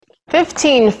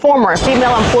15 former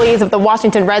female employees of the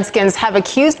Washington Redskins have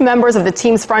accused members of the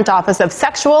team's front office of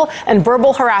sexual and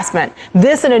verbal harassment.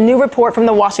 This in a new report from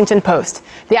the Washington Post.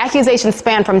 The accusations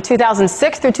span from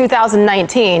 2006 through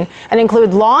 2019 and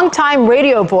include longtime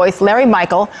radio voice Larry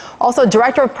Michael, also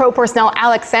Director of Pro Personnel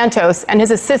Alex Santos, and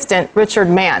his assistant Richard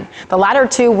Mann. The latter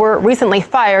two were recently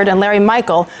fired, and Larry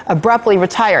Michael abruptly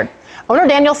retired. Owner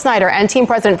Daniel Snyder and team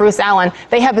president Bruce Allen,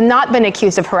 they have not been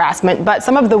accused of harassment, but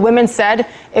some of the women said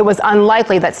it was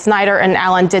unlikely that Snyder and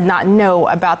Allen did not know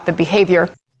about the behavior.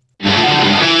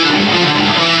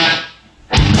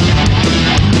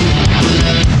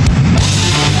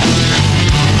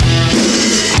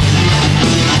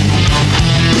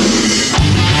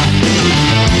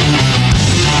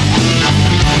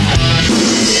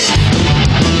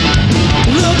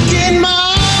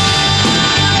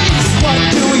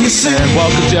 And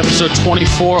welcome to episode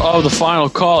 24 of The Final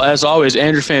Call. As always,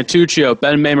 Andrew Fantuccio,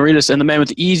 Ben Mamaritas, and the man with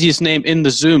the easiest name in the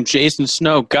Zoom, Jason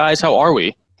Snow. Guys, how are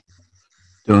we?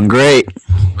 Doing great.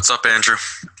 What's up, Andrew?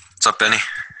 What's up, Benny?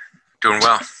 Doing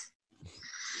well.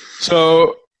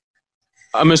 So,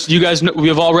 you guys know,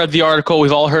 we've all read the article.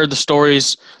 We've all heard the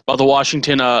stories about the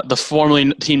Washington,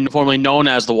 the team formerly known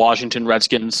as the Washington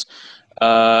Redskins.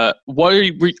 What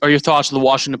are your thoughts on the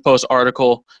Washington Post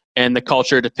article and the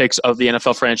culture it depicts of the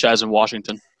NFL franchise in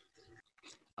Washington?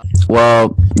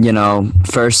 Well,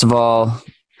 first of all,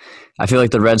 I feel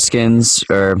like the Redskins,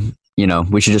 or,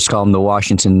 we should just call them the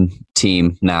Washington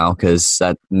team now because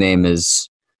that name is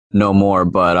no more.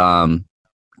 But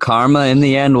karma in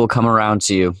the end will come around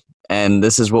to you. And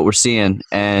this is what we're seeing.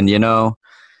 And,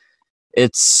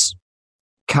 it's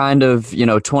kind of,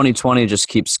 2020 just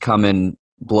keeps coming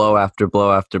blow after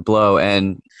blow after blow.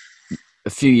 And a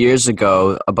few years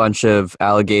ago, a bunch of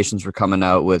allegations were coming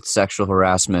out with sexual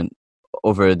harassment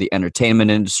over the entertainment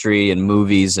industry and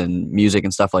movies and music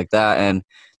and stuff like that. And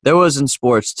there was in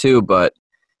sports too, but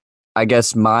I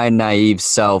guess my naive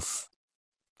self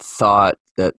thought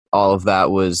that all of that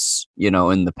was,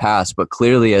 in the past. But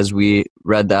clearly, as we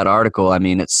read that article,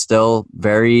 it's still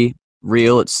very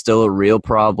real. It's still a real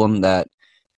problem that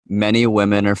many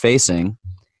women are facing.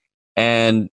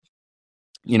 And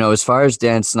as far as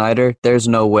Dan Snyder, there's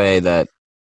no way that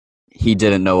he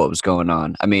didn't know what was going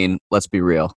on. Let's be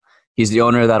real. He's the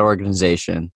owner of that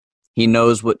organization. He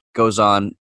knows what goes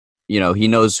on. He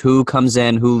knows who comes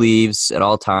in, who leaves at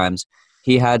all times.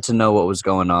 He had to know what was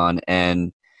going on.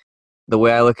 And the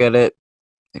way I look at it,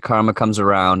 karma comes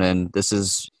around. And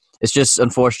it's just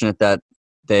unfortunate that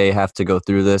they have to go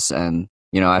through this. And,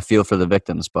 I feel for the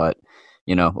victims. But,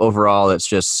 overall, it's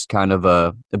just kind of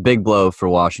a big blow for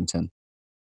Washington.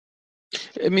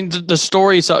 The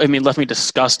story left me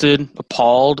disgusted,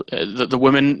 appalled. The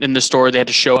women in the story, they had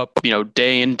to show up,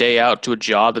 day in, day out to a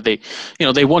job that they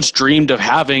once dreamed of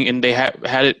having, and they had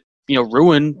it,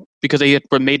 ruined because they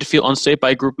were made to feel unsafe by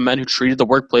a group of men who treated the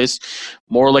workplace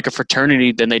more like a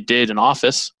fraternity than they did an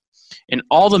office. And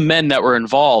all the men that were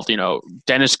involved,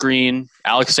 Dennis Green,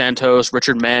 Alex Santos,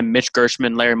 Richard Mann, Mitch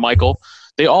Gershman, Larry Michael,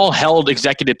 they all held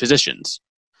executive positions.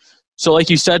 So like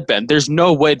you said, Ben, there's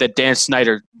no way that Dan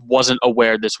Snyder wasn't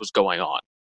aware this was going on.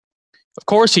 Of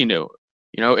course he knew.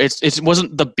 It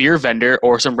wasn't the beer vendor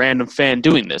or some random fan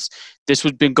doing this. This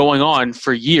has been going on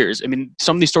for years.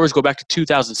 Some of these stories go back to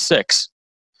 2006,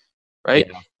 right?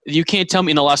 Yeah. You can't tell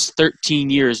me in the last 13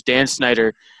 years Dan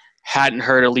Snyder hadn't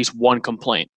heard at least one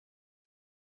complaint.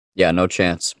 Yeah, no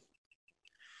chance.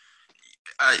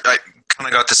 I kind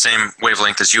of got the same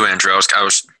wavelength as you, Andrew. I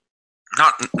was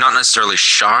not necessarily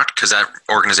shocked because that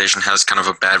organization has kind of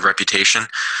a bad reputation.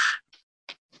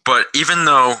 But even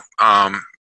though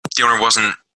the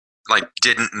owner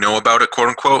didn't know about it, quote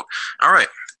unquote, all right,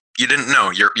 you didn't know.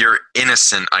 You're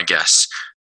innocent, I guess.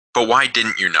 But why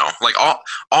didn't you know?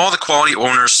 All the quality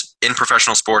owners in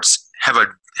professional sports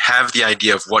have the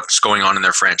idea of what's going on in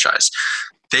their franchise.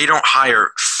 They don't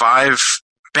hire 5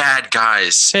 bad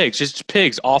guys. Just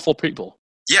pigs, awful people.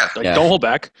 Yeah. Don't hold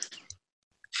back.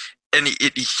 And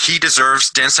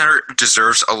Dan Snyder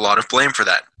deserves a lot of blame for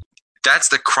that. That's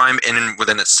the crime in and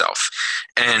within itself.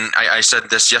 And I said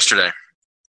this yesterday.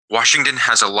 Washington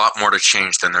has a lot more to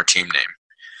change than their team name.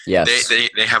 Yes.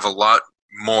 They have a lot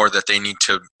more that they need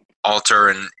to alter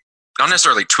and not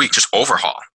necessarily tweak, just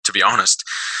overhaul, to be honest.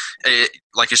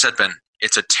 Like you said, Ben,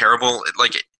 it's a terrible –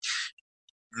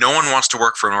 no one wants to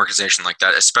work for an organization like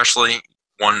that, especially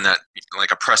one that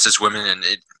oppresses women. And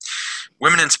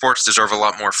women in sports deserve a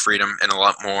lot more freedom and a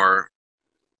lot more.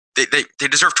 They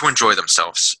deserve to enjoy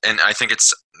themselves, and I think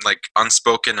it's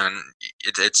unspoken, and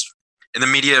it's in the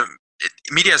media.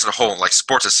 Media as a whole,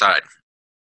 sports aside,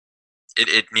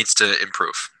 it needs to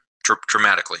improve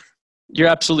dramatically. You're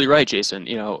absolutely right, Jason.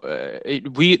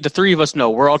 The three of us know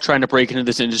we're all trying to break into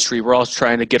this industry. We're all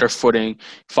trying to get our footing,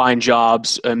 find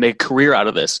jobs, and make a career out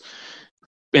of this.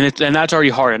 And that's already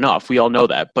hard enough. We all know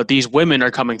that. But these women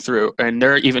are coming through, and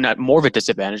they're even at more of a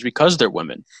disadvantage because they're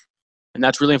women. And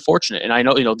that's really unfortunate. And I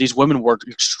know, these women worked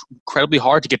incredibly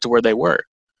hard to get to where they were.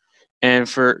 And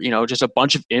for, just a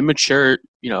bunch of immature,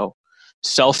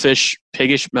 selfish,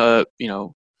 piggish, I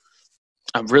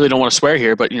really don't want to swear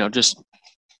here, but, just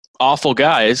awful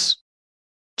guys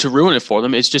to ruin it for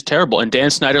them. It's just terrible. And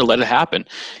Dan Snyder let it happen.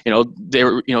 They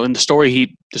were, in the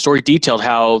story detailed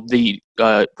how the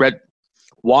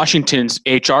Washington's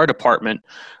HR department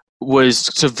was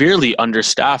severely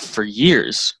understaffed for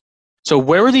years. So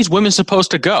where were these women supposed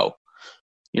to go?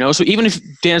 So even if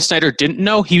Dan Snyder didn't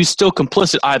know, he was still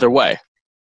complicit either way.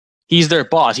 He's their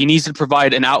boss. He needs to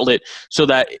provide an outlet so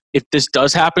that if this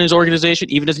does happen in his organization,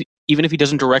 even if he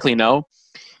doesn't directly know,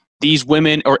 these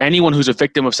women or anyone who's a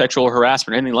victim of sexual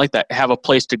harassment or anything like that have a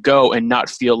place to go and not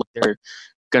feel like they're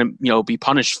going to, be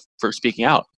punished for speaking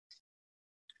out.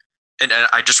 And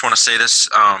I just want to say this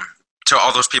to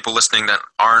all those people listening that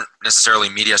aren't necessarily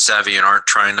media savvy and aren't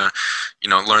trying to,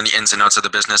 learn the ins and outs of the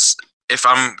business. If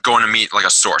I'm going to meet like a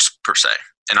source per se,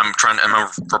 and I'm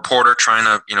a reporter trying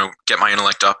to, get my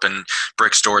intellect up and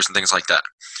break stories and things like that.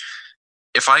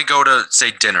 If I go to,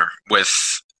 say, dinner with,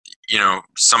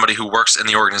 somebody who works in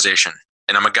the organization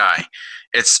and I'm a guy,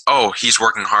 it's, oh, he's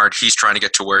working hard. He's trying to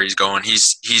get to where he's going.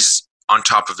 He's on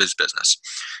top of his business.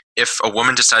 If a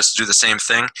woman decides to do the same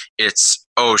thing, it's,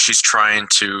 oh, she's trying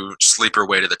to sleep her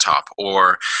way to the top,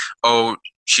 or, oh,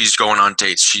 she's going on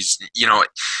dates. She's,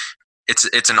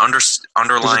 it's an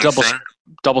underlying thing.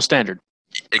 Double standard.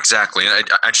 Exactly.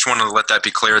 I just wanted to let that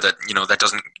be clear that,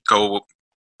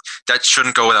 that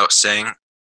shouldn't go without saying.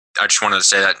 I just wanted to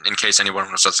say that in case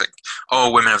anyone was like, oh,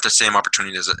 women have the same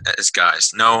opportunities as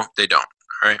guys. No, they don't.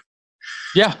 All right.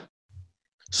 Yeah.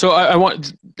 So I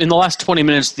want, in the last 20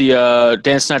 minutes, the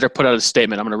Dan Snyder put out a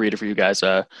statement. I'm going to read it for you guys.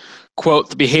 Quote,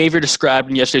 "The behavior described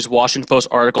in yesterday's Washington Post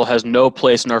article has no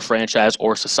place in our franchise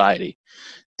or society.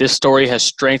 This story has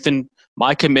strengthened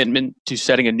my commitment to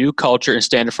setting a new culture and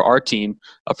standard for our team,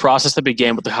 a process that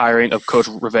began with the hiring of Coach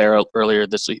Rivera earlier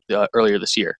this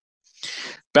year.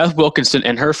 Beth Wilkinson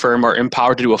and her firm are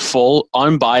empowered to do a full,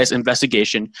 unbiased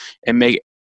investigation and make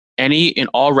any and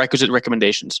all requisite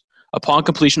recommendations. Upon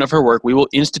completion of her work, we will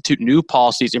institute new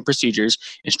policies and procedures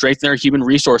and strengthen our human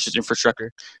resources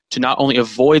infrastructure to not only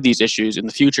avoid these issues in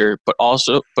the future, but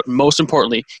most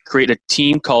importantly, create a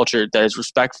team culture that is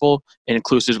respectful and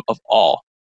inclusive of all."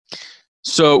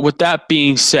 So with that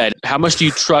being said, how much do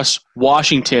you trust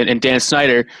Washington and Dan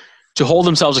Snyder to hold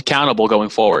themselves accountable going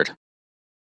forward?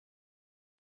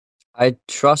 I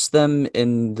trust them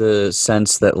in the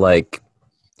sense that, like,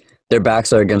 their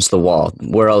backs are against the wall.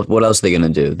 What else are they going to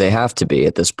do? They have to be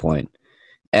at this point.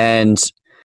 And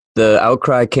the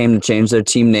outcry came to change their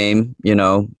team name,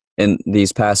 in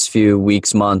these past few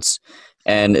weeks, months.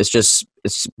 And it's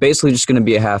basically just going to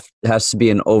be has to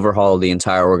be an overhaul of the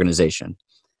entire organization.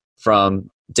 From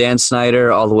Dan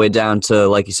Snyder all the way down to,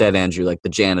 like you said, Andrew, like the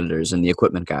janitors and the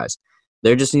equipment guys.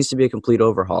 There just needs to be a complete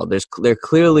overhaul. They're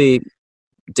clearly,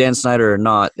 Dan Snyder or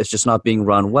not, it's just not being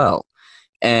run well.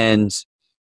 And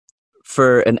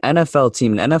for an NFL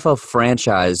team, an NFL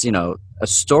franchise, a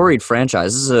storied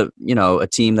franchise, this is a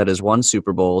team that has won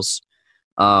Super Bowls,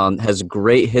 has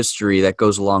great history that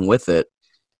goes along with it.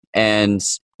 And,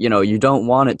 you don't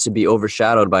want it to be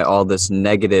overshadowed by all this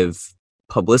negative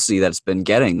publicity that's been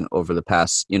getting over the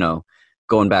past,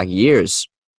 going back years.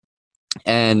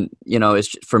 And,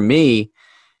 it's for me,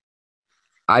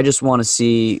 I just want to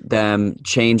see them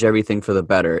change everything for the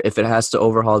better. If it has to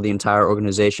overhaul the entire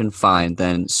organization, fine,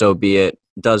 then so be it.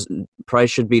 Price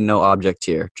should be no object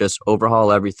here. Just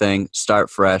overhaul everything, start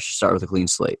fresh, start with a clean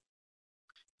slate.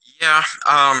 Yeah.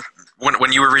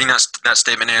 When you were reading that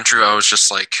statement, Andrew, I was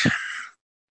just like,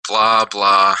 blah,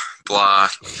 blah, blah,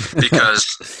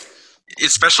 because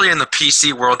especially in the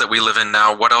PC world that we live in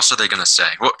now, what else are they going to say?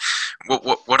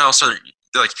 What else are,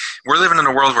 like, we're living in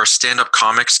a world where stand-up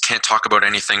comics can't talk about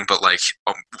anything but like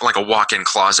a walk-in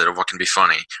closet of what can be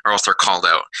funny, or else they're called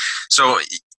out. So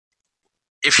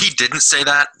if he didn't say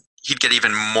that, he'd get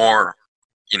even more,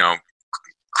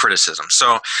 criticism.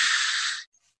 So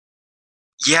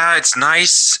yeah, it's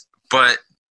nice, but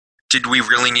did we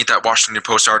really need that Washington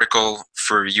Post article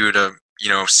for you to,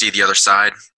 see the other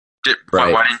side?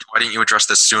 Right. Why didn't you address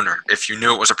this sooner? If you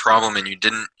knew it was a problem and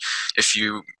if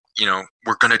you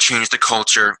we're going to change the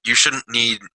culture, you shouldn't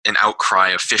need an outcry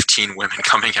of 15 women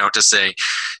coming out to say,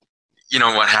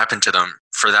 what happened to them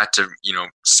for that to,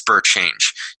 spur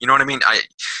change. You know what I mean?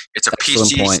 It's a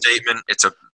Excellent PC point. statement.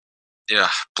 Yeah,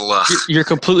 blah. You're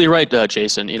completely right,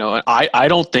 Jason. I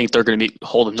don't think they're going to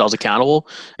hold themselves accountable.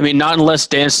 I mean, not unless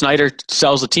Dan Snyder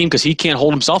sells the team, because he can't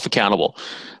hold himself accountable.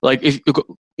 Like, if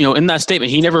in that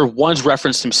statement, he never once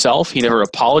referenced himself. He never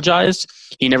apologized.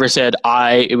 He never said,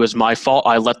 it was my fault,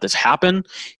 I let this happen.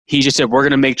 He just said, we're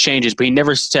going to make changes, but he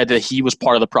never said that he was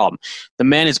part of the problem. The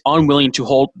man is unwilling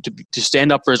to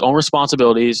stand up for his own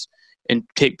responsibilities and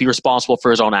be responsible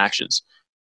for his own actions.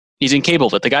 He's incapable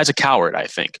of it. The guy's a coward, I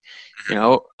think.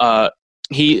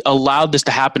 He allowed this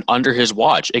to happen under his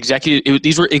watch.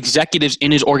 These were executives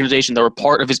in his organization that were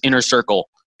part of his inner circle.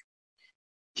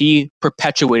 He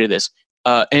perpetuated this.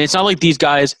 And it's not like these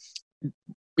guys,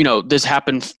 this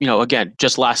happened, again,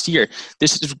 just last year.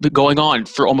 This has been going on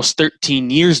for almost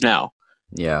 13 years now.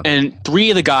 Yeah. And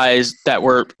 3 of the guys that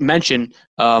were mentioned,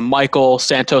 Michael,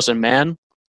 Santos, and Mann,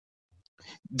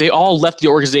 they all left the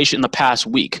organization in the past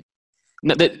week.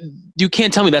 You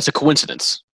can't tell me that's a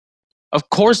coincidence. Of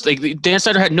course, Dan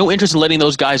Snyder had no interest in letting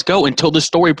those guys go until the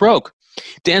story broke.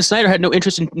 Dan Snyder had no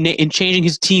interest in changing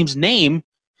his team's name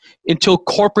until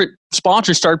corporate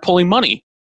sponsors started pulling money.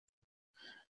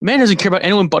 The man doesn't care about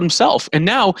anyone but himself. And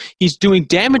now he's doing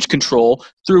damage control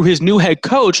through his new head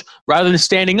coach rather than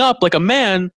standing up like a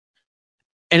man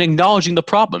and acknowledging the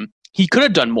problem. He could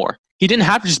have done more. He didn't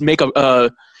have to just make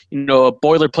a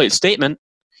boilerplate statement.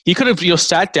 He could have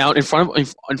sat down in front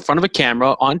of a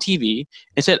camera on TV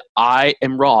and said, I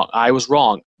am wrong. I was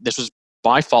wrong. This was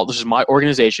my fault. This is my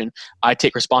organization. I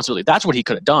take responsibility. That's what he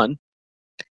could have done.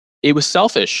 It was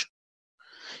selfish.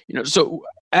 So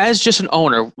as just an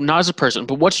owner, not as a person,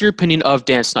 but what's your opinion of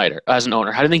Dan Snyder as an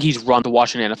owner? How do you think he's run the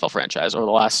Washington NFL franchise over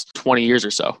the last 20 years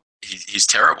or so? He's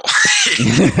terrible.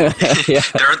 Yeah.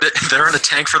 They're in the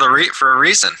tank for a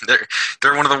reason.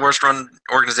 They're one of the worst run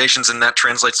organizations, and that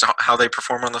translates to how they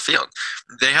perform on the field.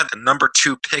 They had the number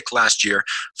 2 pick last year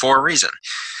for a reason.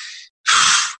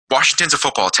 Washington's a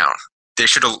football town. They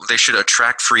should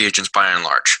attract free agents by and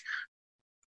large.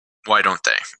 Why don't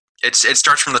they? It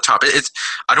starts from the top.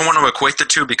 I don't want to equate the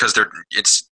two because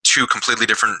it's 2 completely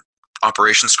different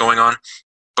operations going on.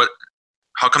 But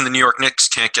how come the New York Knicks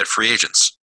can't get free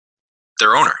agents?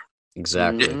 Their owner.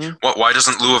 Exactly. Mm-hmm. Why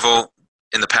doesn't Louisville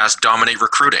in the past dominate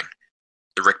recruiting?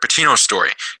 The Rick Pitino story,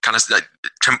 kind of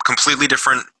completely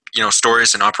different,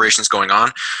 stories and operations going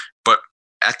on. But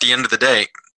at the end of the day,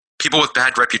 people with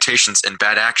bad reputations and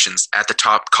bad actions at the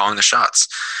top calling the shots.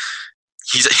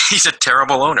 He's a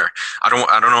terrible owner. I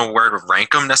don't know where to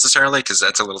rank him necessarily because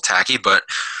that's a little tacky, but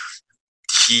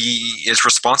he is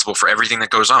responsible for everything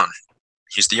that goes on.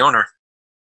 He's the owner.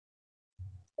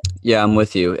 Yeah, I'm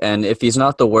with you. And if he's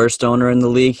not the worst owner in the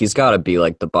league, he's got to be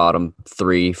like the bottom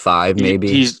 3, 5, maybe.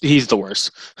 He's the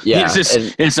worst. Yeah,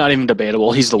 it's not even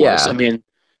debatable. He's the worst. I mean,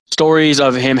 stories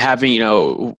of him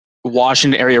having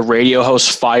Washington area radio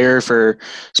hosts fired for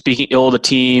speaking ill of the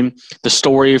team. The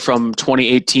story from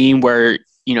 2018 where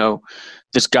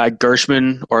this guy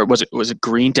Gershman, or was it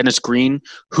Green, Dennis Green,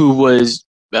 who was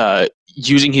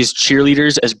using his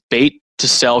cheerleaders as bait to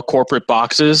sell corporate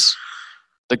boxes.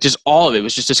 Like, just all of it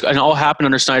was just and all happened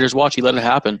under Snyder's watch. He let it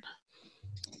happen.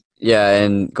 Yeah,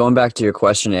 and going back to your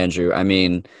question, Andrew, I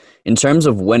mean, in terms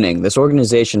of winning, this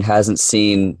organization hasn't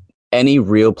seen any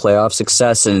real playoff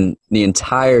success in the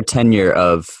entire tenure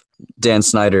of Dan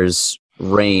Snyder's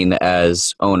reign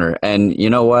as owner. And you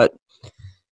know what?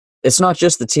 It's not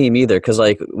just the team either, because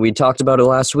like we talked about it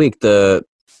last week, the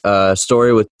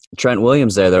story with Trent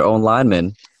Williams there, their own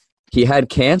lineman, he had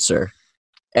cancer.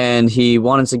 And he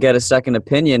wanted to get a second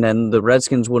opinion, and the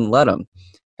Redskins wouldn't let him.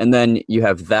 And then you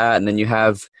have that, and then you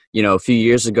have, a few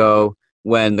years ago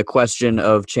when the question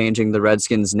of changing the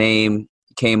Redskins' name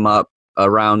came up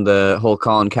around the whole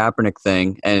Colin Kaepernick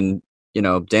thing, and,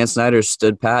 Dan Snyder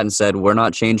stood pat and said, we're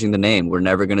not changing the name. We're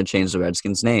never going to change the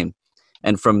Redskins' name.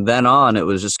 And from then on, it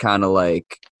was just kind of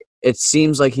like, it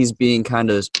seems like he's being kind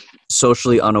of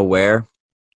socially unaware.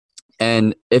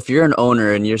 And if you're an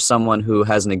owner and you're someone who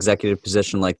has an executive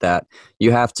position like that,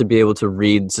 you have to be able to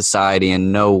read society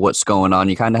and know what's going on.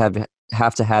 You kind of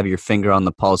have to have your finger on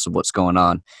the pulse of what's going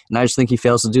on. And I just think he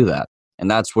fails to do that.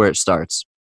 And that's where it starts.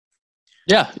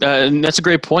 Yeah, and that's a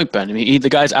great point, Ben. I mean, the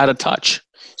guy's out of touch.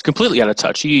 He's completely out of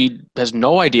touch. He has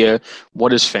no idea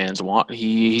what his fans want.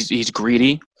 He's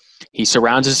greedy. He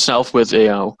surrounds himself with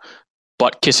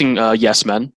butt-kissing yes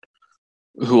men.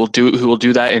 Who will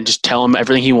do that and just tell him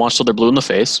everything he wants till they're blue in the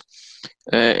face,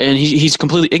 and he's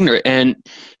completely ignorant. And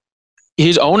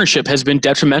his ownership has been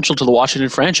detrimental to the Washington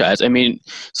franchise. I mean,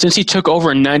 since he took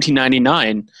over in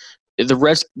 1999,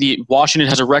 the Washington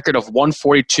has a record of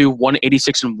 142,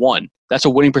 186, and 1. That's a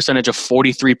winning percentage of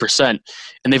 43%,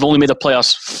 and they've only made the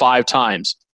playoffs 5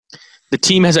 times. The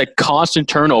team has had constant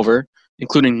turnover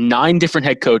including 9 different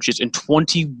head coaches and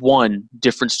 21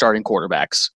 different starting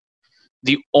quarterbacks.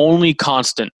 The only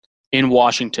constant in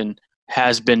Washington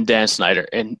has been Dan Snyder,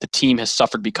 and the team has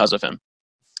suffered because of him.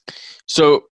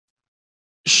 So,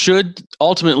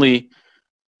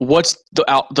 what's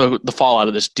the fallout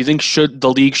of this? Do you think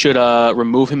the league should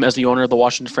remove him as the owner of the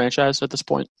Washington franchise at this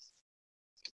point?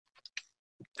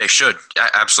 They should.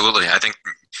 Absolutely. I think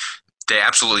they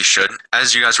absolutely should.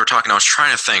 As you guys were talking, I was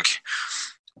trying to think,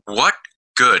 what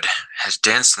good has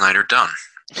Dan Snyder done?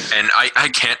 And I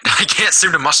can't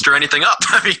seem to muster anything up.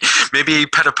 I mean, maybe he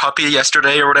pet a puppy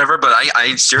yesterday or whatever, but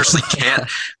I seriously can't.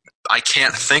 I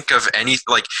can't think of any,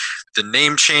 like, the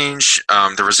name change,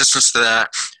 the resistance to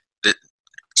that, the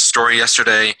story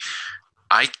yesterday.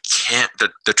 I can't,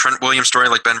 the Trent Williams story,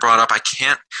 like Ben brought up, I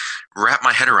can't wrap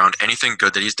my head around anything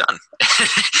good that he's done.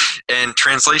 And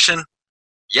translation,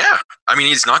 yeah. I mean,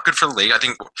 he's not good for the league. I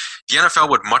think the NFL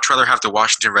would much rather have the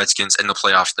Washington Redskins in the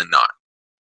playoffs than not.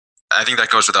 I think that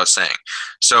goes without saying.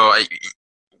 So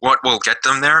what will get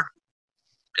them there?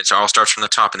 It all starts from the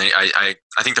top. And I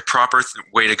think the proper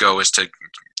way to go is to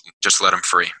just let them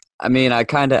free. I mean, I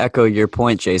kind of echo your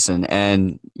point, Jason.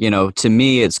 And, to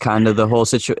me, it's kind of the whole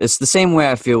situation. It's the same way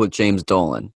I feel with James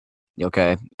Dolan.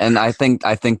 Okay. And I think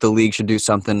the league should do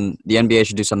something. The NBA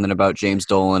should do something about James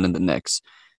Dolan and the Knicks.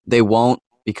 They won't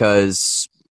because,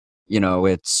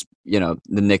 it's, the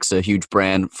Knicks are a huge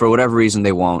brand. For whatever reason,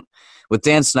 they won't. With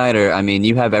Dan Snyder, I mean,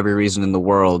 you have every reason in the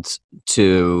world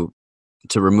to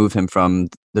remove him from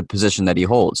the position that he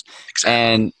holds. Exactly.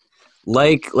 And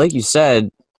like you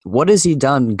said, what has he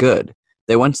done good?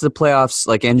 They went to the playoffs,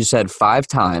 like Andrew said, 5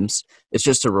 times. It's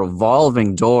just a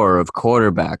revolving door of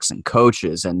quarterbacks and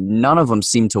coaches, and none of them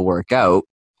seem to work out.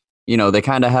 They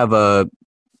kind of have a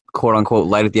quote-unquote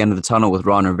light at the end of the tunnel with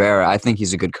Ron Rivera. I think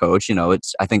he's a good coach.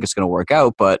 I think it's going to work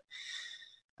out. But,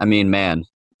 I mean, man,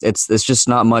 it's just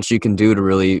not much you can do to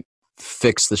really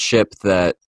fix the ship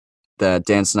that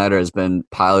Dan Snyder has been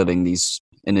piloting these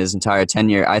in his entire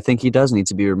tenure. I think he does need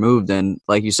to be removed. And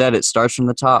like you said, it starts from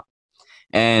the top.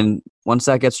 And once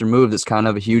that gets removed, it's kind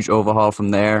of a huge overhaul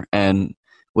from there. And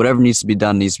whatever needs to be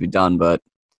done. But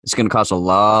it's going to cost a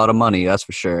lot of money, that's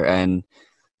for sure. And,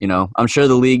 I'm sure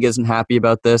the league isn't happy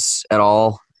about this at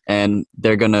all. And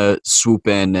they're going to swoop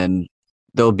in and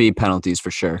there'll be penalties for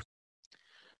sure.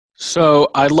 So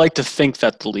I'd like to think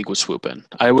that the league would swoop in.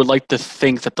 I would like to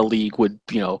think that the league would,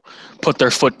 put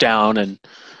their foot down and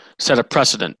set a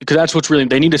precedent, because that's what's really,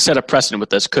 they need to set a precedent with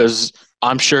this, because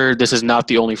I'm sure this is not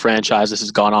the only franchise this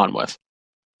has gone on with.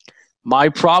 My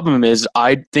problem is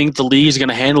I think the league is going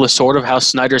to handle it sort of how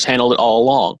Snyder's handled it all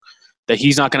along, that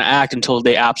he's not going to act until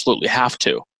they absolutely have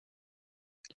to.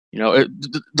 The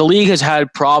league has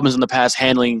had problems in the past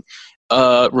handling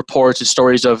reports and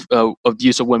stories of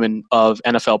abuse of women, of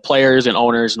NFL players and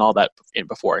owners and all that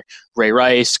before. Ray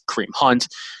Rice, Kareem Hunt,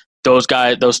 those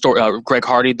guys, Greg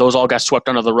Hardy, those all got swept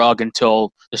under the rug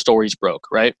until the stories broke,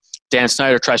 right? Dan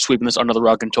Snyder tried sweeping this under the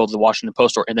rug until the Washington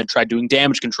Post story, and then tried doing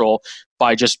damage control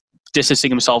by just distancing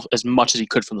himself as much as he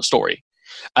could from the story.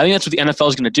 I think that's what the NFL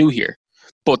is going to do here.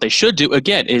 But what they should do,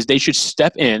 again, is they should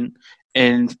step in,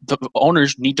 and the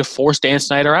owners need to force Dan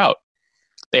Snyder out.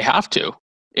 They have to.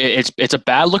 It's a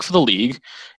bad look for the league.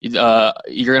 You're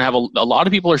going to have a lot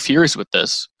of people are furious with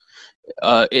this.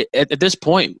 At this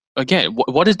point, again,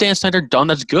 what has Dan Snyder done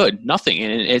that's good? Nothing.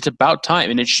 And it's about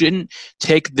time. And it shouldn't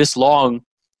take this long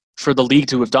for the league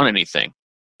to have done anything.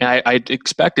 And I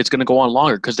expect it's going to go on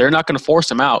longer, because they're not going to force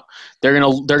him out. They're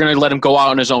going to let him go out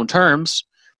on his own terms.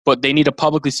 But they need to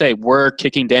publicly say, we're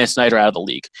kicking Dan Snyder out of the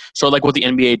league. Sort of like what the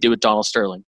NBA did with Donald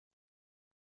Sterling.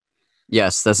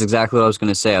 Yes, that's exactly what I was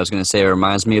going to say. I was going to say it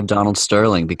reminds me of Donald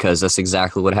Sterling, because that's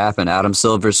exactly what happened. Adam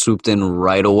Silver swooped in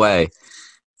right away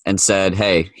and said,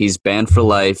 hey, he's banned for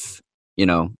life,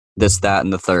 this, that,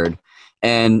 and the third.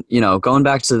 And, going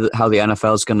back to how the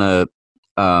NFL is going to,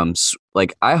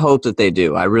 I hope that they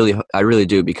do. I really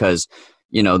do, because,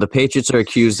 the Patriots are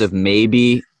accused of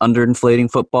maybe underinflating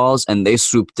footballs, and they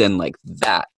swooped in like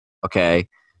that, okay?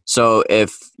 So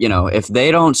if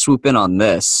they don't swoop in on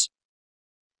this,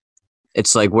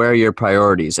 it's like, where are your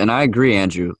priorities? And I agree,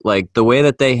 Andrew. Like, the way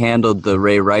that they handled the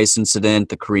Ray Rice incident,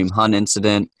 the Kareem Hunt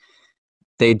incident,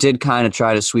 they did kind of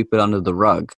try to sweep it under the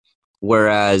rug.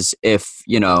 Whereas if,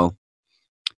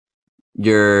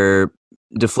 you're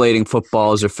deflating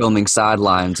footballs or filming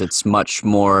sidelines, it's much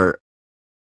more,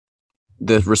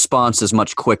 the response is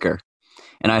much quicker.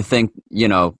 And I think,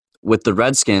 with the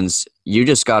Redskins, you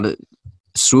just got to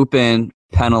swoop in,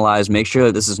 penalize, make sure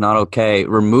that this is not okay.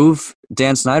 Remove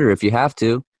Dan Snyder if you have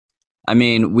to. I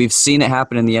mean, we've seen it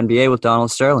happen in the NBA with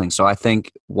Donald Sterling, so I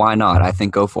think, why not? I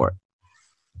think go for it.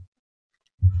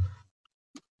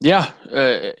 Yeah.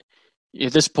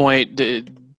 At this point,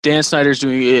 Dan Snyder's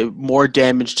doing more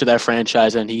damage to that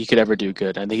franchise than he could ever do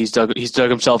good. I think he's dug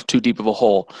himself too deep of a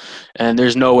hole, and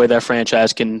there's no way that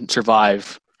franchise can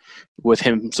survive with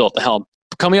him still at the helm.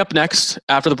 Coming up next,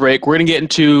 after the break, we're going to get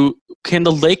into, can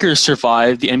the Lakers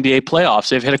survive the NBA playoffs?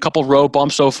 They've hit a couple road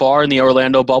bumps so far in the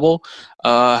Orlando bubble.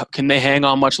 Can they hang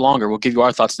on much longer? We'll give you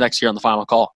our thoughts next year on The Final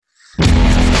Call.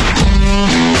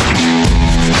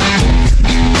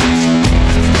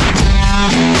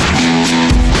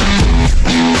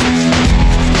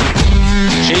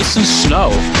 Jason Snow,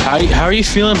 how are you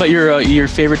feeling about your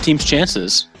favorite team's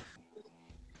chances?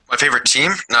 My favorite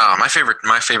team? No, my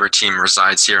favorite team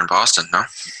resides here in Boston. No.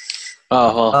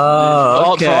 Oh,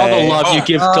 well. Okay. For all the love you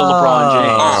give to LeBron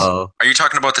James. Oh, are you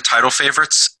talking about the title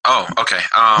favorites? Oh, okay.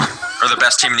 Or the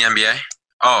best team in the NBA?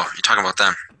 Oh, you're talking about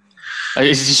them.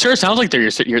 It sure sounds like they're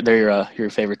your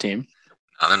favorite team.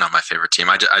 No, they're not my favorite team.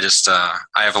 I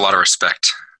have a lot of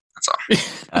respect. That's all.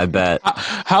 I bet.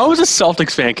 How, as a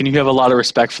Celtics fan, can you have a lot of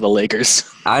respect for the Lakers?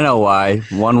 I know why.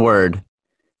 One word.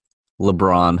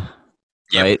 LeBron.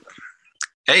 Yep. Right?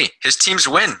 Hey, his teams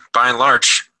win, by and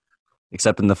large.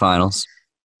 Except in the finals.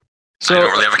 So, I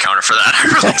don't really have a counter for that. I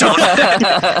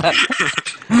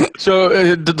really don't.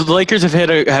 So the Lakers have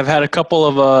had a couple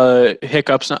of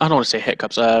hiccups. I don't want to say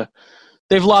hiccups.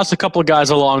 They've lost a couple of guys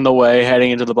along the way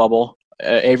heading into the bubble.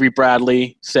 Avery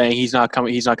Bradley saying he's not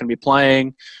coming. He's not going to be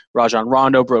playing. Rajon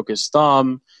Rondo broke his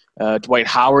thumb. Dwight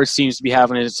Howard seems to be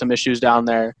having some issues down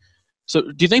there. So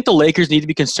do you think the Lakers need to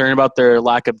be concerned about their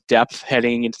lack of depth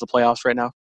heading into the playoffs right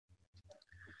now?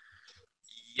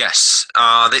 Yes,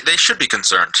 they should be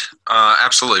concerned.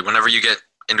 Absolutely. Whenever you get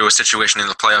into a situation in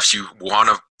the playoffs, you want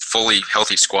a fully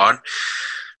healthy squad,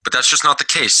 but that's just not the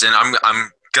case. And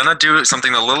I'm gonna do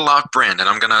something a little off-brand, and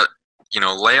I'm gonna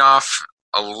lay off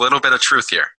a little bit of truth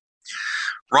here.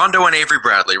 Rondo and Avery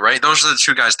Bradley, right? Those are the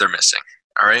two guys they're missing.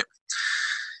 All right.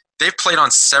 They've played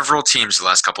on several teams the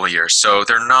last couple of years, so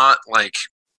they're not like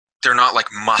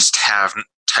must-have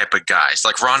type of guys.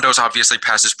 Like Rondo's obviously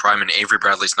past his prime, and Avery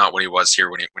Bradley's not what he was here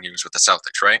when he was with the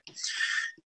Celtics, right?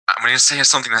 I'm going to say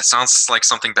something that sounds like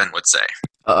something Ben would say.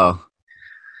 Uh-oh.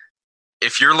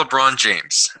 If you're LeBron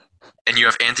James and you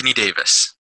have Anthony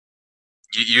Davis,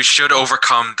 you should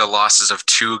overcome the losses of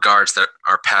two guards that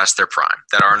are past their prime,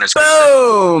 that aren't as good.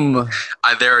 Boom!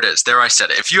 There it is. There I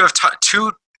said it. If you have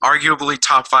two arguably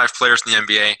top 5 players in the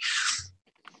NBA,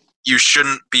 you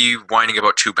shouldn't be whining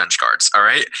about 2 bench guards, all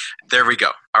right? There we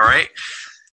go, all right?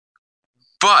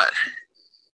 But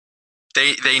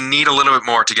they need a little bit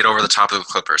more to get over the top of the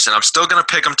Clippers, and I'm still going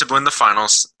to pick them to win the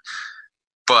finals,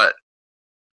 but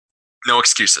no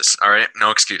excuses, all right?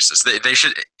 No excuses. They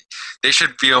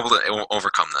should be able to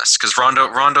overcome this because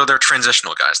Rondo, they're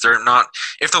transitional guys. They're not.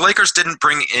 If the Lakers didn't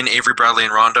bring in Avery Bradley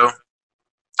and Rondo,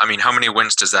 I mean, how many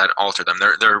wins does that alter them?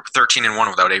 They're 13-1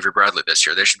 without Avery Bradley this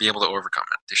year. They should be able to overcome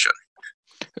it. They should.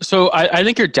 So I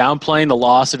think you're downplaying the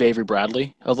loss of Avery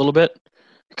Bradley a little bit.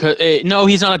 No,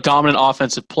 he's not a dominant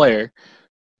offensive player,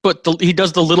 but he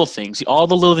does the little things. All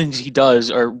the little things he does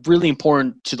are really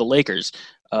important to the Lakers.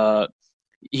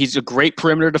 He's a great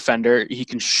perimeter defender. He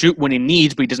can shoot when he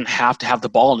needs, but he doesn't have to have the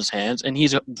ball in his hands. And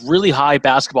he's a really high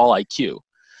basketball IQ,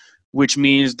 which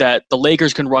means that the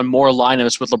Lakers can run more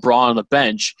lineups with LeBron on the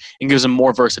bench and gives them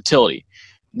more versatility.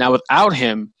 Now, without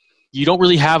him, you don't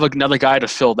really have another guy to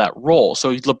fill that role.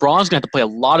 So LeBron's going to have to play a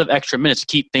lot of extra minutes to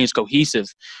keep things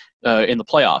cohesive in the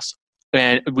playoffs.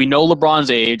 And we know LeBron's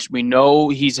age. We know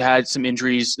he's had some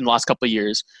injuries in the last couple of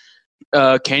years.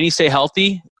 Can he stay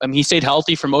healthy? I mean, he stayed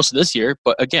healthy for most of this year.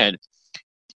 But, again,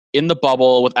 in the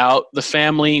bubble, without the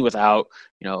family, without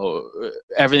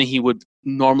everything he would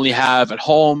normally have at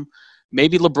home,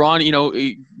 maybe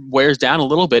LeBron, wears down a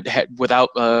little bit without,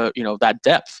 that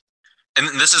depth. And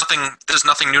this is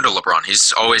nothing new to LeBron.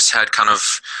 He's always had kind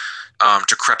of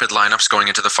decrepit lineups going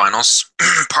into the finals,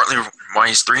 partly why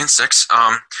he's 3-6.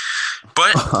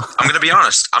 But I'm going to be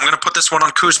honest. I'm going to put this one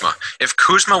on Kuzma. If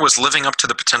Kuzma was living up to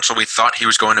the potential we thought he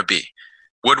was going to be,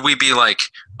 would we be like,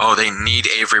 oh, they need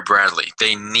Avery Bradley.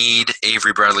 They need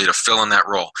Avery Bradley to fill in that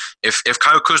role. If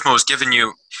Kyle Kuzma was giving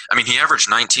you, I mean, he averaged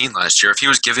 19 last year. If he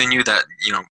was giving you that,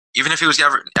 even if he was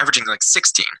averaging like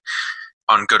 16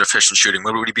 on good efficient shooting,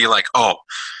 would we be like, oh,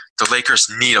 the Lakers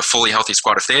need a fully healthy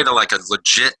squad? If they had like a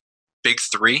legit big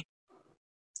 3,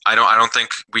 I don't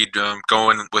think we'd go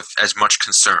in with as much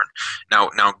concern. Now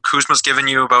Kuzma's given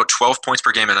you about 12 points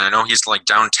per game, and I know he's like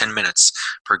down 10 minutes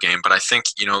per game, but I think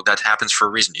that happens for a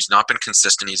reason. He's not been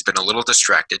consistent. He's been a little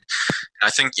distracted. And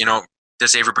I think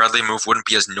this Avery Bradley move wouldn't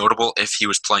be as notable if he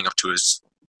was playing up to his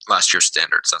last year's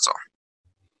standards. That's all.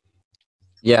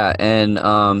 Yeah, and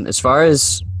as far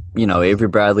as Avery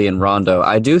Bradley and Rondo,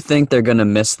 I do think they're going to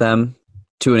miss them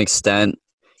to an extent.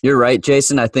 You're right,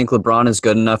 Jason. I think LeBron is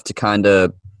good enough to kind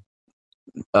of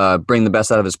bring the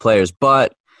best out of his players,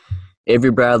 but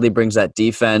Avery Bradley brings that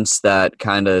defense, that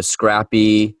kind of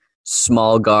scrappy,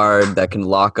 small guard that can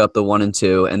lock up the 1 and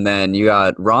 2. And then you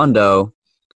got Rondo,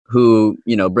 who,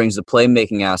 brings the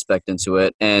playmaking aspect into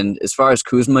it. And as far as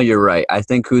Kuzma, you're right. I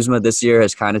think Kuzma this year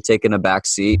has kind of taken a back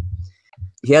seat.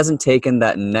 He hasn't taken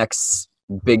that next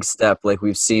big step like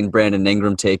we've seen Brandon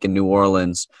Ingram take in New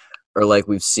Orleans, or like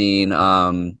we've seen,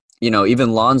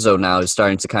 even Lonzo now is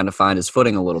starting to kind of find his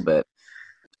footing a little bit.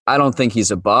 I don't think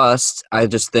he's a bust. I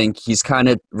just think he's kind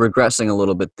of regressing a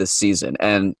little bit this season.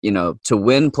 And, to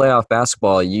win playoff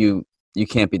basketball, you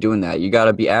can't be doing that. You got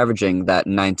to be averaging that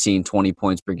 19, 20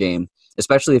 points per game,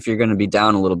 especially if you're going to be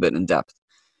down a little bit in depth.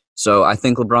 So I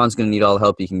think LeBron's going to need all the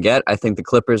help he can get. I think the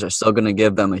Clippers are still going to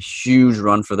give them a huge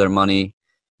run for their money,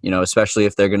 especially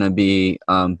if they're going to be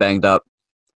banged up.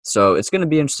 So it's going to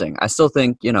be interesting. I still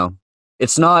think,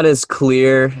 it's not as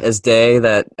clear as day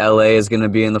that LA is going to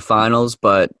be in the finals,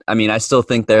 but I still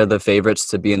think they're the favorites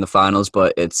to be in the finals,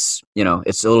 but it's a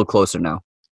little closer now.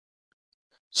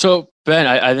 So, Ben,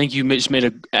 I think you just made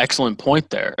an excellent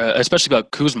point there, especially about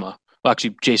Kuzma. Well,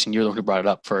 actually, Jason, you're the one who brought it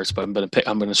up first, but I'm going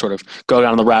to sort of go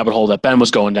down the rabbit hole that Ben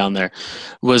was going down there.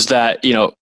 Was that,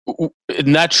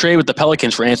 in that trade with the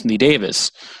Pelicans for Anthony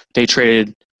Davis, they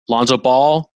traded Lonzo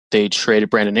Ball, they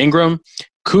traded Brandon Ingram.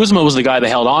 Kuzma was the guy they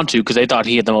held on to because they thought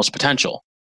he had the most potential,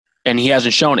 and he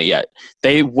hasn't shown it yet.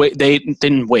 They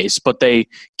didn't waste, but they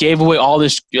gave away all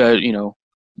this,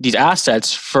 these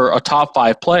assets for a top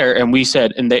 5 player. And we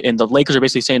said, and the Lakers are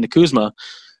basically saying to Kuzma,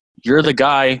 "You're the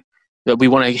guy that we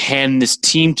want to hand this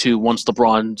team to once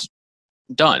LeBron's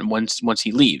done, once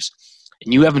he leaves,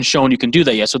 and you haven't shown you can do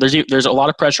that yet. So there's a lot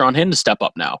of pressure on him to step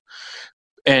up now."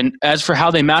 And as for how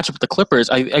they match up with the Clippers,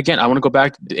 I want to go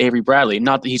back to Avery Bradley.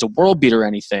 Not that he's a world beater or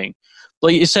anything, but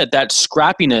like you said, that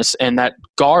scrappiness and that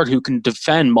guard who can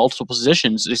defend multiple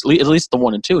positions, at least the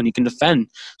 1 and 2, and he can defend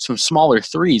some smaller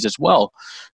threes as well.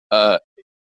 I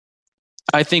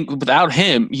think without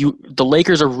him, the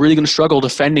Lakers are really going to struggle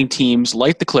defending teams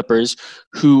like the Clippers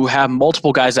who have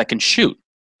multiple guys that can shoot.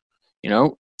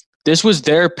 This was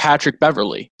their Patrick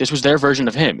Beverley. This was their version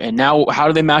of him. And now how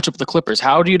do they match up with the Clippers?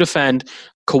 How do you defend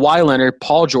Kawhi Leonard,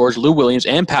 Paul George, Lou Williams,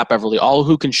 and Pat Beverley, all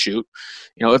who can shoot?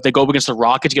 If they go up against the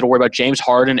Rockets, you got to worry about James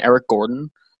Harden, Eric Gordon,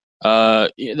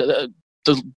 the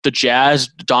Jazz,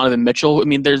 Donovan Mitchell.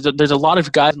 There's a lot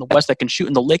of guys in the West that can shoot,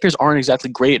 and the Lakers aren't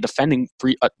exactly great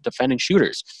at defending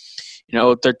shooters.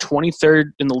 They're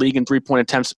 23rd in the league in three-point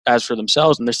attempts as for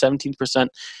themselves, and they're 17%.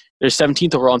 They're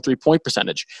 17th overall in three-point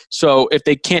percentage. So if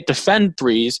they can't defend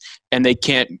threes and they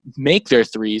can't make their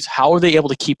threes, how are they able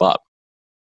to keep up?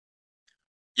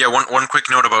 Yeah, one quick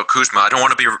note about Kuzma. I don't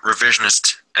want to be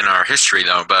revisionist in our history,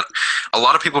 though, but a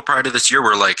lot of people prior to this year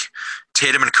were like,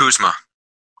 Tatum and Kuzma,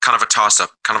 kind of a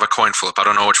toss-up, kind of a coin flip. I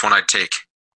don't know which one I'd take.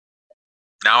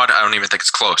 Now I don't even think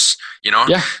it's close,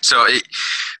 Yeah. So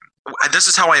this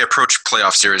is how I approach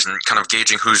playoff series and kind of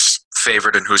gauging who's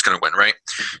favored and who's going to win, right?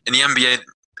 In the NBA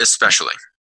especially,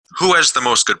 who has the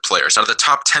most good players? Out of the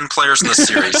top 10 players in the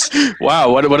series.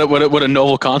 Wow, what a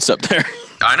novel concept there.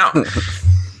 I know.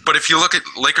 But if you look at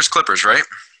Lakers Clippers, right?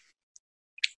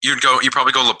 You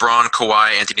probably go LeBron,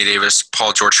 Kawhi, Anthony Davis,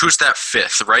 Paul George. Who's that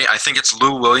fifth, right? I think it's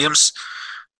Lou Williams,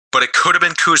 but it could have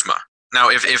been Kuzma. Now,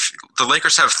 if the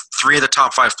Lakers have 3 of the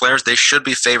top 5 players, they should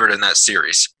be favored in that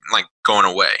series, like going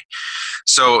away.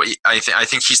 So I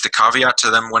think he's the caveat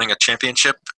to them winning a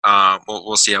championship.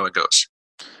 We'll see how it goes.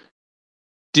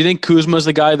 Do you think Kuzma's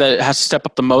the guy that has to step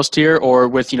up the most here, or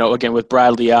with with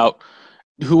Bradley out,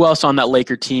 who else on that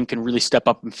Laker team can really step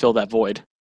up and fill that void?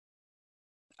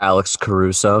 Alex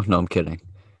Caruso? No, I'm kidding.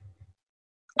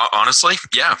 Honestly,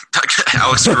 yeah,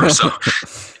 Alex Caruso.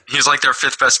 He's like their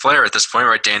 5th best player at this point,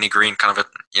 right? Danny Green, kind of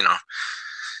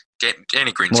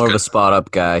Danny Green's more good. Of a spot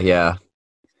up guy, yeah.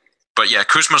 But yeah,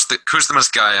 Kuzma's the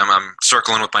guy. I'm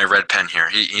circling with my red pen here.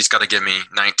 He's got to give me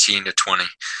 19 to 20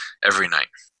 every night.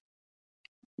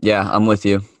 Yeah, I'm with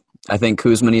you. I think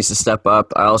Kuzma needs to step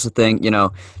up. I also think,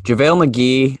 JaVale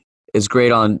McGee is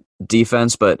great on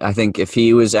defense, but I think if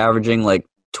he was averaging like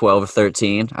 12 or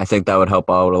 13, I think that would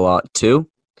help out a lot too.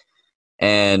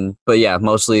 But yeah,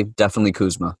 mostly definitely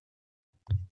Kuzma.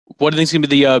 What do you think is going to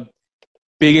be the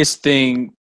biggest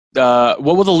thing? What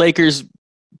will the Lakers'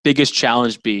 biggest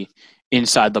challenge be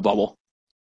inside the bubble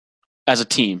as a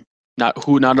team? Not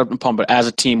up in pump, but as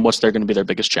a team, what's going to be their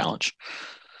biggest challenge?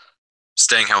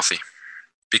 Staying healthy.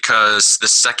 Because the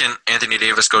second Anthony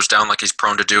Davis goes down like he's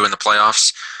prone to do in the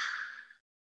playoffs,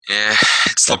 Yeah,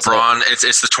 it's LeBron.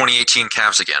 It's the 2018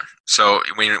 Cavs again. So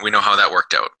we know how that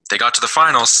worked out. They got to the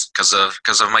finals because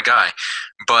of my guy,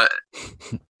 but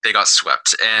they got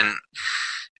swept, and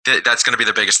that's going to be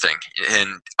the biggest thing.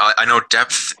 And I know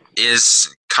depth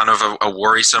is kind of a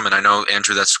worrisome, and I know,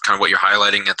 Andrew, that's kind of what you're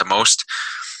highlighting at the most.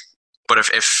 But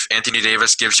if Anthony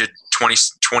Davis gives you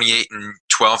 28 and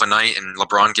 12 a night, and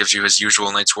LeBron gives you his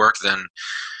usual night's work, then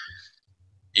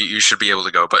you should be able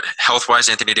to go. But health-wise,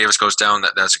 Anthony Davis goes down.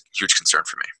 That's a huge concern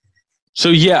for me. So,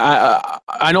 yeah,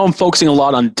 I know I'm focusing a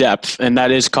lot on depth, and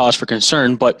that is cause for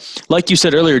concern. But like you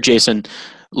said earlier, Jason,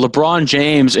 LeBron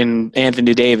James and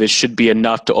Anthony Davis should be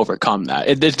enough to overcome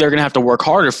that. They're going to have to work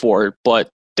harder for it, but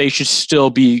they should still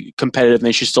be competitive, and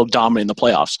they should still dominate in the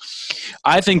playoffs.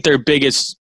 I think their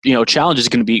biggest challenge is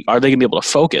going to be, are they going to be able to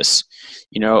focus?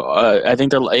 I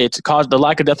think the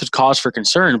lack of depth is cause for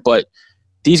concern, but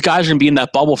these guys are going to be in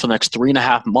that bubble for the next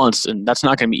 3.5 months, and that's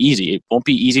not going to be easy. It won't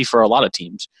be easy for a lot of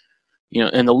teams.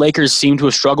 And the Lakers seem to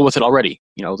have struggled with it already.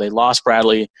 They lost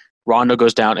Bradley, Rondo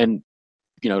goes down, and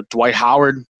Dwight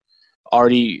Howard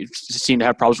already seemed to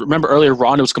have problems. Remember earlier,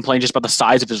 Rondo was complaining just about the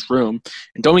size of his room.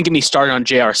 And don't even get me started on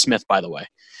J.R. Smith, by the way.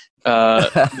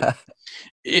 I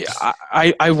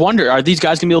wonder, are these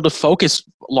guys going to be able to focus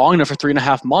long enough for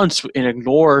 3.5 months and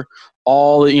ignore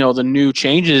all the new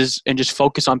changes and just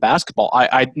focus on basketball?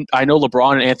 I know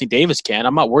LeBron and Anthony Davis can.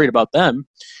 I'm not worried about them.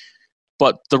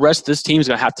 But the rest of this team is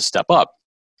going to have to step up.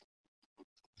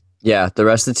 Yeah, the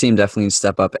rest of the team definitely needs to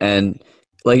step up. And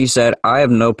like you said, I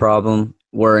have no problem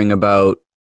worrying about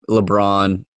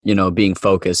LeBron, being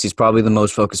focused. He's probably the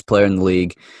most focused player in the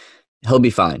league. He'll be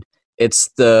fine. It's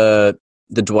the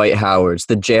Dwight Howards,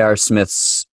 the J.R.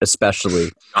 Smiths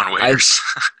especially. Dion Waiters.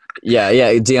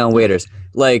 Dion Waiters.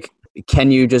 Like,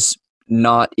 can you just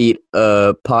not eat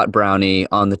a pot brownie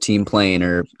on the team plane,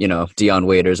 or, Dion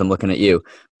Waiters, I'm looking at you.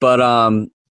 But,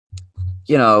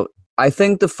 I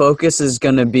think the focus is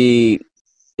going to be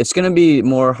 – it's going to be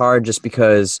more hard just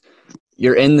because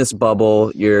you're in this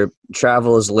bubble, your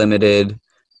travel is limited,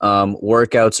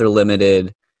 workouts are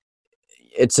limited.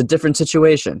 It's a different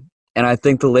situation. And I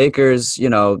think the Lakers,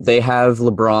 they have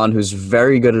LeBron, who's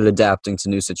very good at adapting to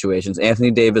new situations.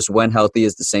 Anthony Davis, when healthy,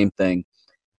 is the same thing.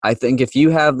 I think if you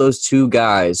have those two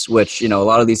guys, which, a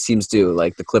lot of these teams do,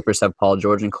 like the Clippers have Paul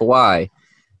George and Kawhi,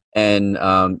 and,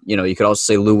 you could also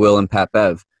say Lou Will and Pat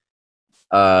Bev.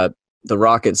 The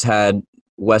Rockets had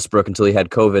Westbrook until he had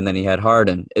COVID, and then he had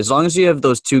Harden. As long as you have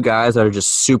those two guys that are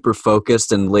just super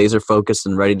focused and laser focused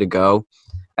and ready to go,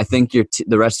 I think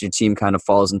the rest of your team kind of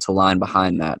falls into line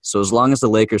behind that. So as long as the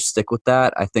Lakers stick with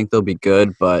that, I think they'll be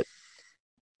good. But,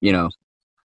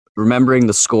 remembering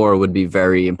the score would be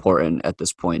very important at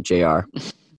this point, JR.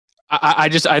 I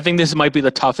think this might be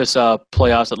the toughest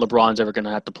playoffs that LeBron's ever going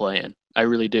to have to play in. I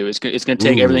really do. It's going to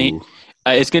take everything.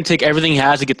 It's going to take everything he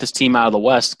has to get this team out of the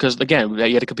West. Because again,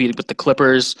 you had to compete with the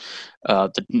Clippers,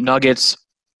 the Nuggets.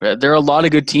 There are a lot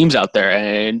of good teams out there,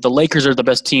 and the Lakers are the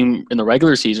best team in the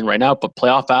regular season right now. But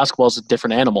playoff basketball is a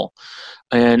different animal.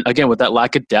 And again, with that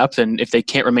lack of depth, and if they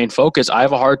can't remain focused, I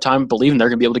have a hard time believing they're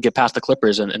going to be able to get past the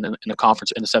Clippers in a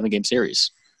conference in a 7-game series.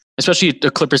 Especially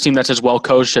the Clippers team that's as well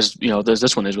coached as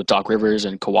this one is with Doc Rivers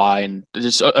and Kawhi, and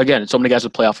just, again, so many guys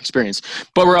with playoff experience.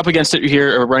 But we're up against it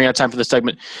here. We're running out of time for this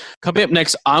segment. Coming up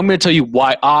next, I'm going to tell you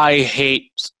why I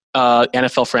hate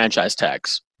NFL franchise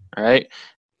tags. All right,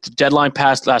 the deadline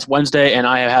passed last Wednesday, and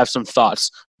I have some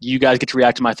thoughts. You guys get to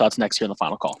react to my thoughts next here in the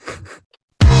final call.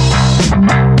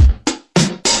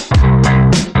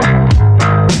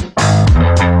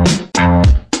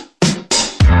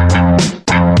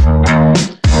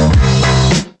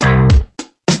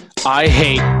 I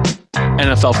hate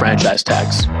NFL franchise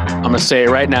tags. I'm going to say it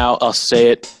right now. I'll say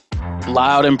it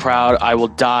loud and proud. I will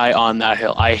die on that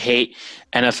hill. I hate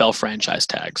NFL franchise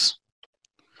tags.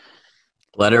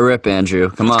 Let it rip, Andrew.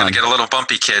 Come on. It's going to get a little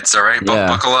bumpy, kids, all right?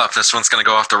 Buckle up. This one's going to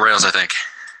go off the rails, I think.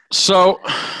 So,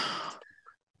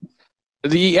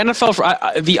 the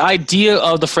NFL, the idea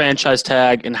of the franchise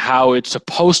tag and how it's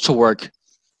supposed to work,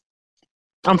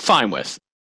 I'm fine with.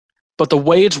 But the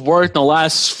way it's worked in the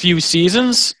last few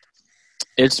seasons,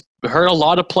 it's hurt a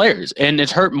lot of players, and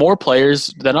it's hurt more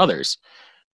players than others.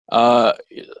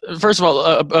 First of all,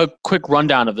 a quick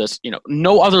rundown of this.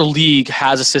 No other league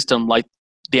has a system like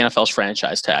the NFL's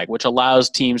franchise tag, which allows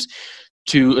teams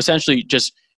to essentially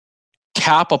just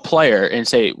cap a player and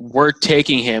say, we're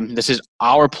taking him. This is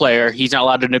our player. He's not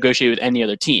allowed to negotiate with any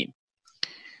other team.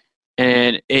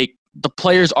 And the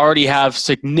players already have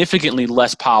significantly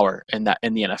less power in the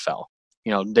NFL.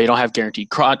 They don't have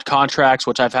guaranteed contracts,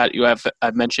 which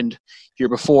I've mentioned here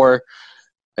before.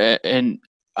 And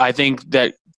I think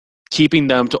that keeping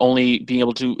them to only being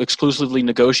able to exclusively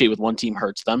negotiate with one team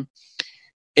hurts them.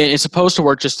 And it's supposed to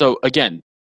work just so, again,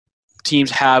 teams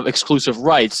have exclusive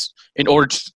rights in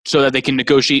order so that they can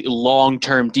negotiate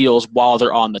long-term deals while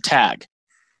they're on the tag.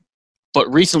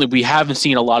 But recently, we haven't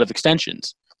seen a lot of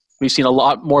extensions. We've seen a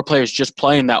lot more players just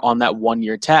playing that on that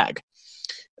one-year tag.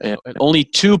 And only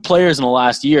 2 players in the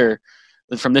last year,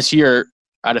 from this year,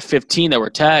 out of 15 that were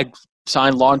tagged,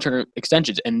 signed long-term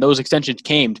extensions, and those extensions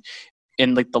came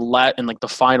in the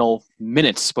final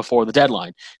minutes before the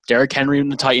deadline. Derrick Henry in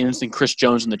the Titans and Chris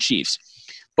Jones in the Chiefs.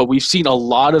 But we've seen a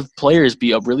lot of players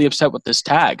be really upset with this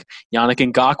tag. Yannick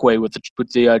Ngakoue with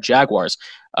the Jaguars,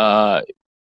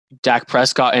 Dak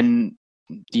Prescott and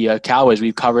the Cowboys.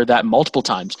 We've covered that multiple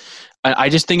times. And I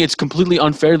just think it's completely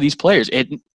unfair to these players. It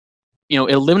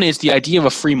eliminates the idea of a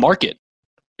free market.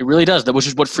 It really does, which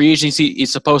is what free agency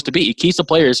is supposed to be. It keeps the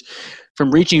players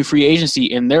from reaching free agency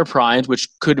in their primes, which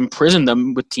could imprison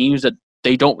them with teams that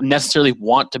they don't necessarily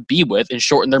want to be with and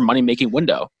shorten their money-making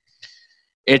window.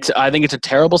 I think it's a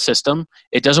terrible system.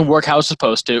 It doesn't work how it's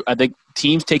supposed to. I think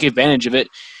teams take advantage of it,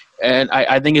 and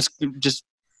I think it's just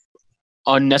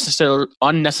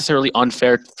unnecessarily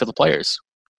unfair for the players.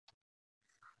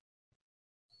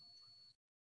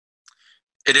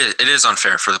 It is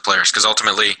unfair for the players because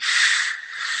ultimately,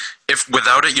 if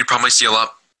without it, you'd probably see a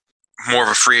lot more of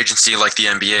a free agency like the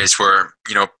NBA's where,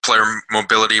 player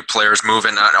mobility, players move,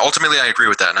 and ultimately I agree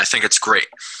with that, and I think it's great.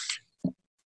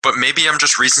 But maybe I'm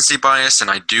just recency bias, and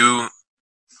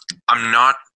I'm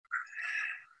not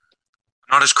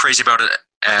as crazy about it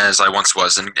as I once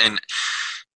was. And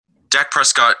Dak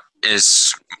Prescott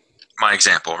is my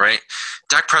example, right?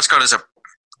 Dak Prescott is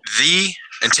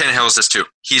and Tannehill is this too.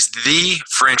 He's the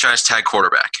franchise tag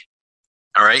quarterback.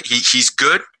 All right, he's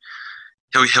good.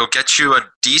 He'll get you a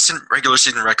decent regular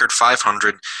season record,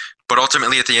 500. But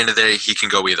ultimately, at the end of the day, he can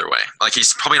go either way. Like,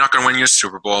 he's probably not going to win you a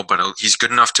Super Bowl, but he's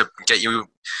good enough to get you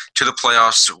to the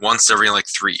playoffs once every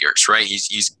 3 years, right?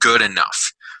 He's good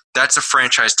enough. That's a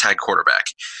franchise tag quarterback.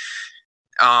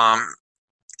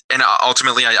 And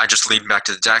ultimately, I just lead back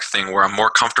to the Dak thing where I'm more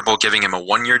comfortable giving him a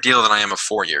 1-year deal than I am a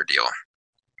 4-year deal,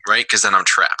 right? Because then I'm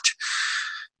trapped.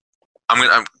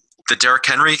 The Derrick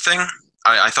Henry thing,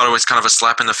 I thought it was kind of a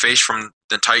slap in the face from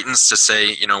the Titans to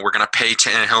say, we're going to pay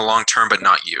Tannehill long term, but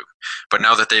not you. But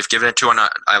now that they've given it to him,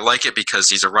 I like it because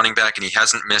he's a running back and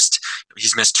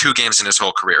he's missed 2 games in his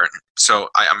whole career. So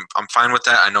I'm fine with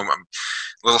that. I know I'm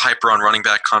a little hyper on running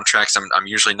back contracts. I'm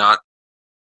usually not,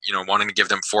 wanting to give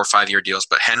them 4 or 5-year deals.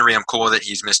 But Henry, I'm cool with it.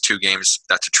 He's missed 2 games.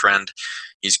 That's a trend.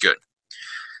 He's good.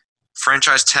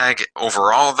 Franchise tag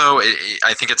overall, though,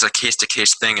 I think it's a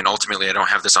case-to-case thing, and ultimately I don't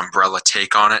have this umbrella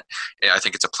take on it. I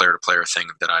think it's a player-to-player thing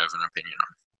that I have an opinion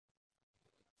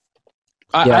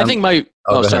on. I think my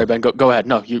 – sorry, Ben. Go ahead.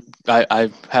 No, I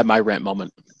had my rant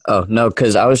moment. Oh, no,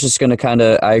 because I was just going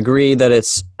to I agree that it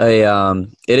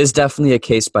is definitely a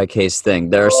case-by-case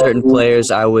thing. There are certain players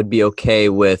I'd be okay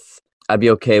with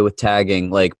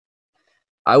tagging,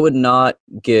 I would not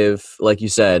give, like you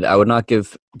said, I would not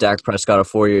give Dak Prescott a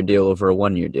 4-year deal over a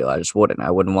 1-year deal. I just wouldn't.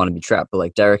 I wouldn't want to be trapped.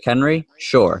 But Derrick Henry,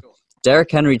 sure. Derrick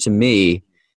Henry to me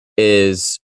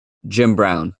is Jim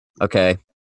Brown, okay?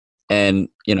 And,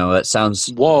 that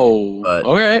sounds... Whoa.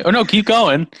 Okay. Oh, no, keep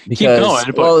going.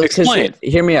 Explain.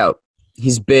 Hear me out.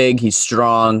 He's big. He's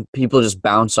strong. People just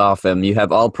bounce off him. You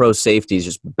have all-pro safeties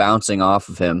just bouncing off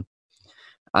of him.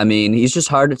 I mean, he's just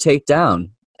hard to take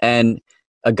down. And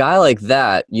a guy like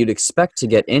that, you'd expect to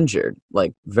get injured,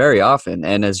 very often.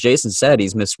 And as Jason said,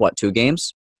 he's missed, 2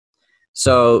 games?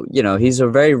 So, he's a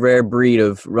very rare breed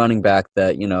of running back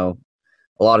that,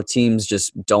 a lot of teams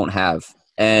just don't have.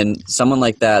 And someone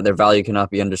like that, their value cannot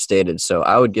be understated. So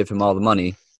I would give him all the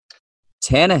money.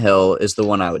 Tannehill is the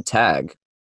one I would tag.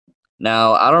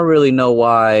 Now, I don't really know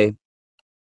why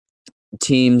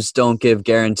teams don't give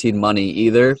guaranteed money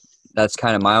either. That's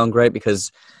kind of my own gripe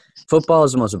because football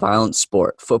is the most violent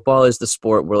sport. Football is the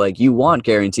sport where, you want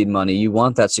guaranteed money. You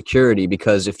want that security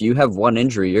because if you have one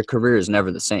injury, your career is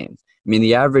never the same. I mean,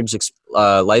 the average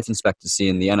life expectancy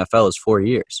in the NFL is 4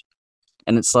 years.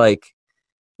 And it's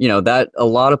that a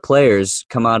lot of players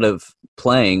come out of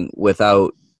playing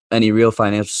without any real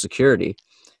financial security.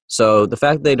 So the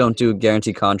fact that they don't do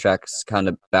guaranteed contracts kind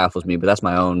of baffles me, but that's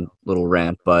my own little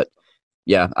rant. But,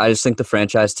 yeah, I just think the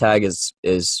franchise tag is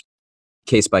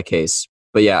case by case.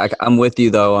 But yeah, I'm with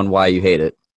you though on why you hate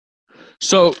it.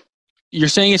 So you're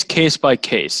saying it's case by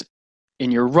case,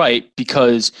 and you're right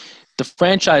because the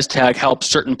franchise tag helps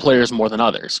certain players more than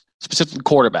others, specifically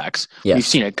quarterbacks. Yes. We've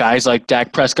seen it. Guys like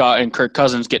Dak Prescott and Kirk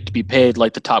Cousins get to be paid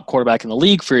like the top quarterback in the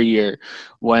league for a year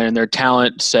when their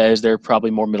talent says they're probably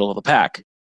more middle of the pack.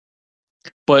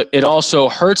 but it also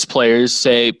hurts players,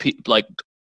 say like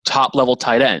top level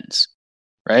tight ends,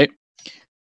 right?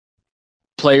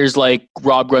 Players like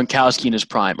Rob Gronkowski in his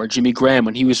prime, or Jimmy Graham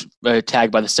when he was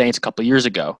tagged by the Saints a couple of years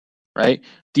ago, right?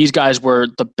 These guys were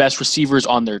the best receivers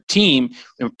on their team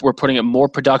and were putting in more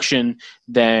production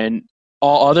than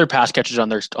all other pass catchers on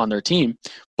their team,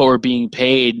 but were being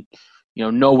paid,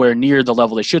 nowhere near the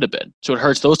level they should have been. So it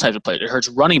hurts those types of players. It hurts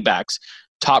running backs,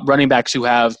 top running backs who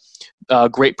have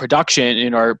great production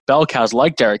and are bell cows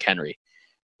like Derrick Henry,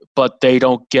 but they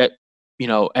don't get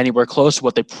anywhere close to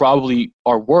what they probably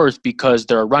are worth because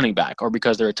they're a running back or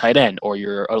because they're a tight end or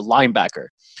you're a linebacker.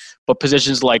 But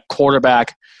positions like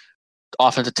quarterback,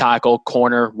 offensive tackle,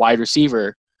 corner, wide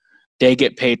receiver, they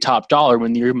get paid top dollar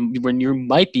when you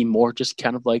might be more just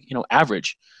kind of like,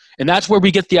 average. And that's where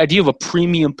we get the idea of a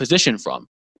premium position from,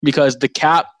 because the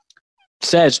cap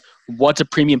says what's a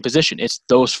premium position. It's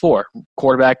those four: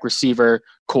 quarterback, receiver,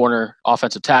 corner,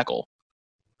 offensive tackle.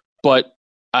 But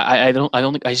I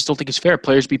just don't think it's fair.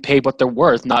 Players be paid what they're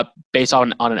worth, not based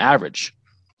on an average.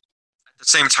 At the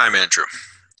same time, Andrew,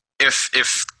 if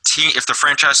the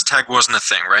franchise tag wasn't a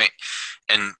thing, right,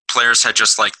 and players had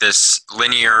just like this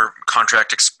linear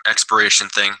contract expiration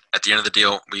thing at the end of the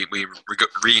deal, we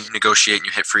renegotiate and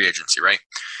you hit free agency, right?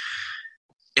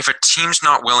 If a team's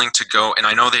not willing to go, and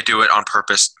I know they do it on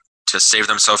purpose to save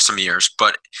themselves some years,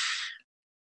 but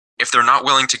if they're not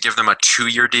willing to give them a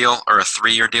 2-year deal or a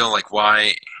 3-year deal, like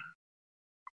why?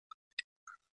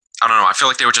 I don't know. I feel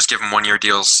like they would just give them 1-year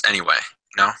deals anyway.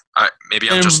 No, maybe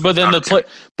I'm just. But then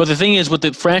but the thing is, with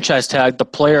the franchise tag, the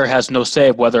player has no say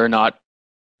of whether or not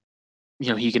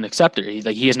he can accept it.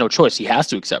 He has no choice. He has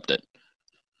to accept it,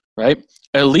 right?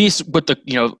 At least with the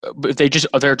if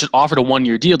they're just offered a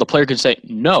 1-year deal, the player can say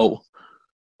no,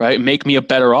 right? Make me a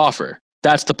better offer.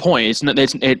 That's the point.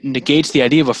 It negates the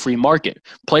idea of a free market.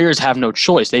 Players have no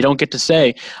choice. They don't get to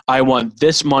say, I want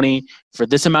this money for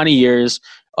this amount of years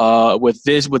with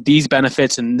these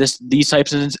benefits and these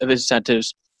types of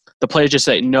incentives. The players just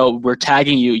say, no, we're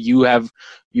tagging you.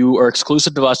 You are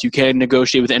exclusive to us. You can't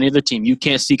negotiate with any other team. You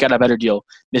can't seek out a better deal.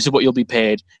 This is what you'll be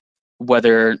paid,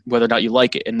 whether or not you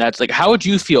like it. And that's like, how would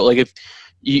you feel like if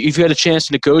you had a chance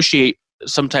to negotiate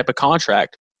some type of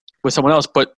contract with someone else,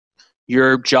 but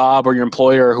your job or your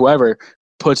employer or whoever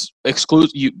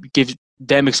gives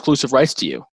them exclusive rights to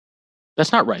you?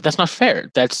 That's not right. That's not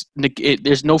fair.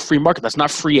 There's no free market. That's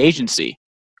not free agency.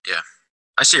 Yeah,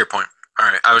 I see your point. All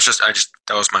right,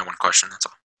 that was my one question. That's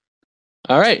all.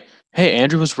 All right. Hey,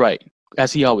 Andrew was right,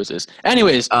 as he always is.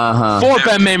 Anyways, for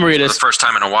Ben Mamaritas, for the first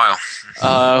time in a while.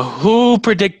 Who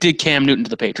predicted Cam Newton to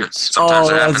the Patriots? Sometimes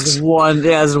that's one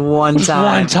time.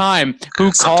 One time.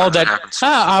 Who called that?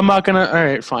 I'm not gonna. All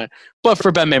right, fine. But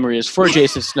for Ben Mamaritas, for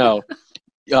Jason Snow,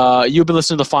 you'll be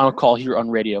listening to the Final Call here on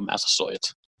Radio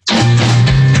Massasoit.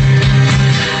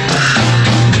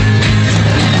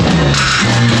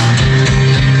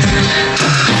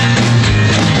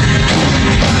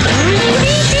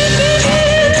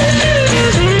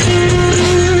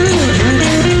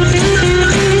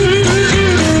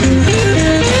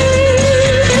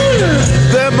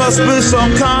 There must be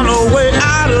some kind of way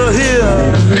out of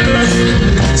here,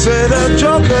 said the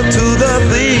joker to the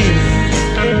thief.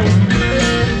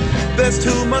 There's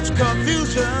too much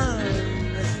confusion.